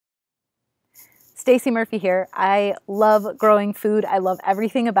Stacy Murphy here. I love growing food. I love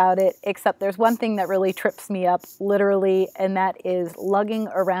everything about it, except there's one thing that really trips me up, literally, and that is lugging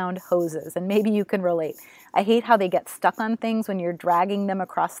around hoses. And maybe you can relate. I hate how they get stuck on things when you're dragging them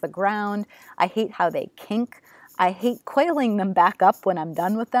across the ground. I hate how they kink. I hate coiling them back up when I'm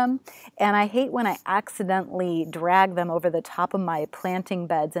done with them. And I hate when I accidentally drag them over the top of my planting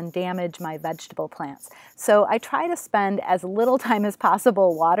beds and damage my vegetable plants. So I try to spend as little time as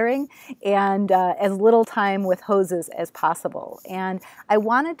possible watering and as little time with hoses as possible. And I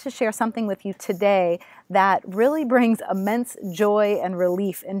wanted to share something with you today that really brings immense joy and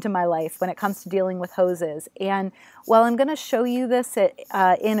relief into my life when it comes to dealing with hoses. And while I'm going to show you this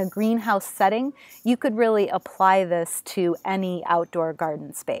in a greenhouse setting, you could really apply this to any outdoor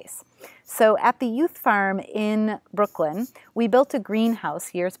garden space. So at the youth farm in Brooklyn, we built a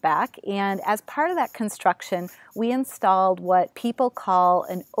greenhouse years back, and as part of that construction, we installed what people call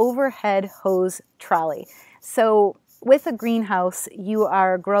an overhead hose trolley. So with a greenhouse, you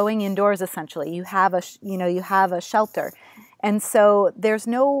are growing indoors essentially. You have a shelter. And so there's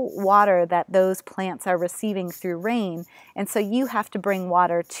no water that those plants are receiving through rain, and so you have to bring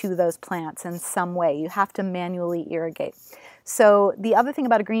water to those plants in some way. You have to manually irrigate. So the other thing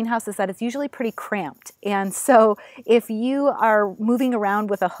about a greenhouse is that it's usually pretty cramped. And so if you are moving around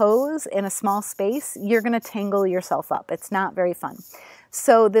with a hose in a small space, you're going to tangle yourself up. It's not very fun.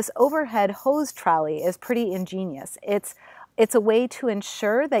 So this overhead hose trolley is pretty ingenious. It's a way to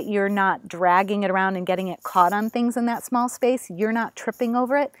ensure that you're not dragging it around and getting it caught on things in that small space. You're not tripping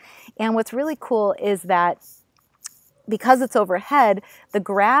over it. And what's really cool is that because it's overhead, the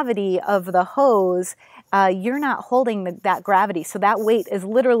gravity of the hose, you're not holding that gravity. So that weight is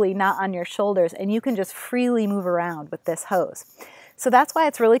literally not on your shoulders, and you can just freely move around with this hose. So that's why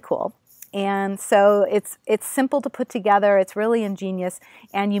it's really cool. And so it's simple to put together, it's really ingenious,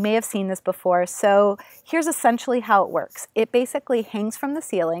 and you may have seen this before. So here's essentially how it works. It basically hangs from the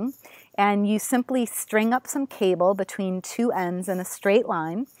ceiling, and you simply string up some cable between two ends in a straight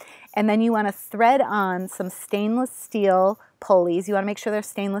line, and then you want to thread on some stainless steel pulleys. You want to make sure they're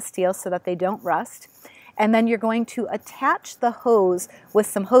stainless steel so that they don't rust. And then you're going to attach the hose with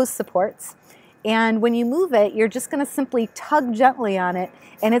some hose supports. And when you move it, you're just going to simply tug gently on it,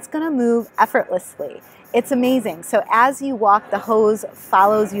 and it's going to move effortlessly. It's amazing. So as you walk, the hose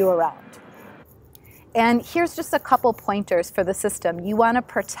follows you around. And here's just a couple pointers for the system. You want to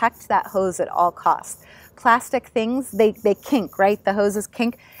protect that hose at all costs. Plastic things, they kink, right? The hoses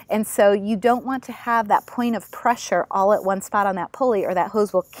kink. And so you don't want to have that point of pressure all at one spot on that pulley, or that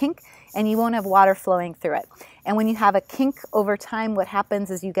hose will kink and you won't have water flowing through it. And when you have a kink over time, what happens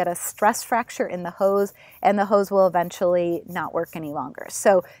is you get a stress fracture in the hose, and the hose will eventually not work any longer.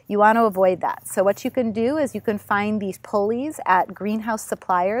 So you want to avoid that. So what you can do is you can find these pulleys at greenhouse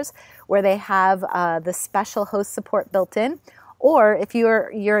suppliers where they have the special hose support built in. Or if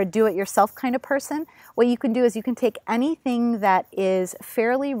you're a do-it-yourself kind of person, what you can do is you can take anything that is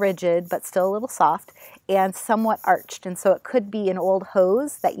fairly rigid but still a little soft and somewhat arched. And so it could be an old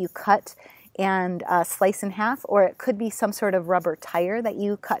hose that you cut and slice in half, or it could be some sort of rubber tire that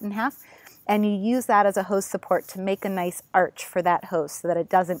you cut in half, and you use that as a hose support to make a nice arch for that hose so that it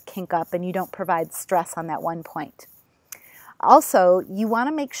doesn't kink up and you don't provide stress on that one point. Also, you want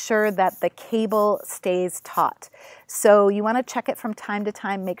to make sure that the cable stays taut. So you want to check it from time to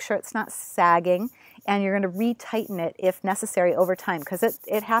time, make sure it's not sagging, and you're going to retighten it if necessary over time, because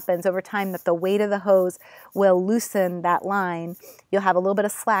it happens over time that the weight of the hose will loosen that line. You'll have a little bit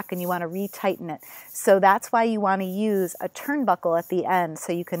of slack and you want to retighten it. So that's why you want to use a turnbuckle at the end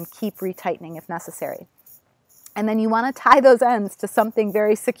so you can keep retightening if necessary. And then you want to tie those ends to something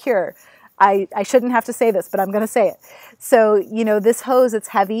very secure. I shouldn't have to say this, but I'm going to say it. So, you know, this hose, it's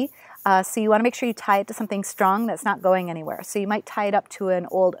heavy, so you want to make sure you tie it to something strong that's not going anywhere. So you might tie it up to an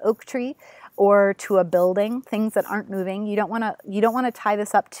old oak tree or to a building, things that aren't moving. You don't want to tie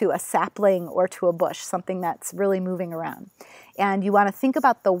this up to a sapling or to a bush, something that's really moving around. And you want to think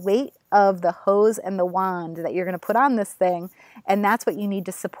about the weight of the hose and the wand that you're going to put on this thing, and that's what you need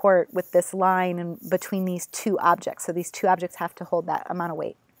to support with this line in between these two objects. So these two objects have to hold that amount of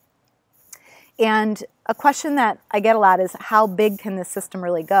weight. And a question that I get a lot is, how big can this system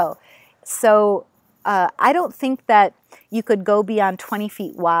really go? So I don't think that You could go beyond 20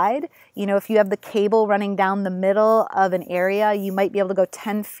 feet wide. You know, if you have the cable running down the middle of an area, you might be able to go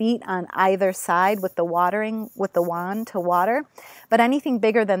 10 feet on either side with the wand to water. But anything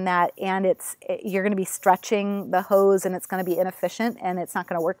bigger than that, and you're going to be stretching the hose, and it's going to be inefficient, and it's not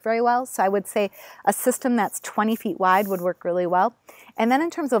going to work very well. So I would say a system that's 20 feet wide would work really well. And then in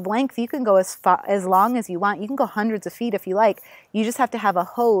terms of length, you can go as long as you want. You can go hundreds of feet if you like. You just have to have a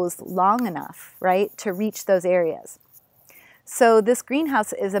hose long enough, right, to reach those areas. So this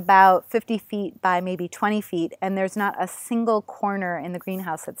greenhouse is about 50 feet by maybe 20 feet, and there's not a single corner in the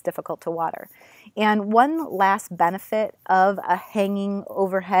greenhouse that's difficult to water. And one last benefit of a hanging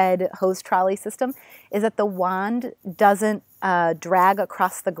overhead hose trolley system is that the wand doesn't drag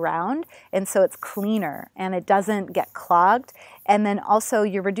across the ground, and so it's cleaner and it doesn't get clogged. And then also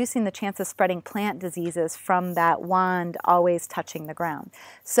you're reducing the chance of spreading plant diseases from that wand always touching the ground.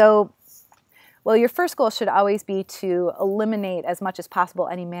 So, well, your first goal should always be to eliminate as much as possible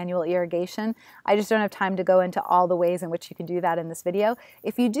any manual irrigation. I just don't have time to go into all the ways in which you can do that in this video.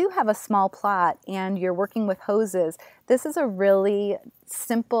 If you do have a small plot and you're working with hoses, this is a really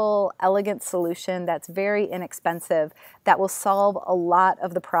simple, elegant solution that's very inexpensive that will solve a lot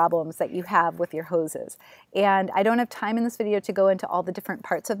of the problems that you have with your hoses. And I don't have time in this video to go into all the different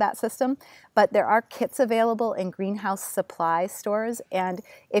parts of that system, but there are kits available in greenhouse supply stores. And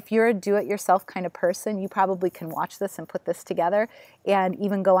if you're a do-it-yourself kind of person, you probably can watch this and put this together and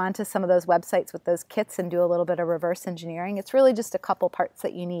even go onto some of those websites with those kits and do a little bit of reverse engineering. It's really just a couple parts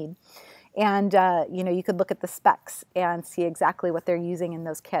that you need. And you know, you could look at the specs and see exactly what they're using in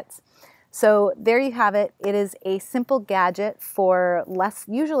those kits. So there you have it. It is a simple gadget for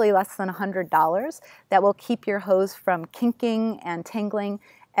usually less than $100 that will keep your hose from kinking and tangling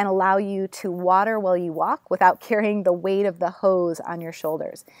and allow you to water while you walk without carrying the weight of the hose on your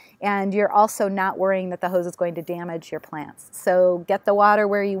shoulders. And you're also not worrying that the hose is going to damage your plants. So get the water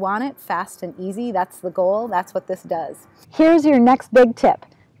where you want it, fast and easy. That's the goal. That's what this does. Here's your next big tip.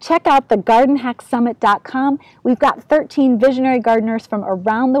 Check out the gardenhacksummit.com. We've got 13 visionary gardeners from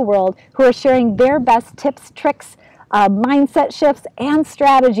around the world who are sharing their best tips, tricks, mindset shifts, and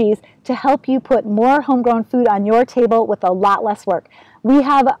strategies to help you put more homegrown food on your table with a lot less work. We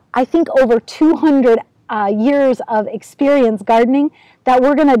have, I think, over 200 years of experience gardening that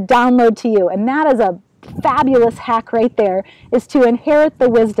we're going to download to you, and that is a fabulous hack right there, is to inherit the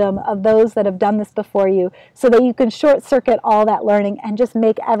wisdom of those that have done this before you so that you can short circuit all that learning and just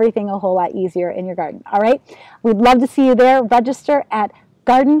make everything a whole lot easier in your garden. All right? We'd love to see you there. Register at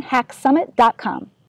gardenhacksummit.com.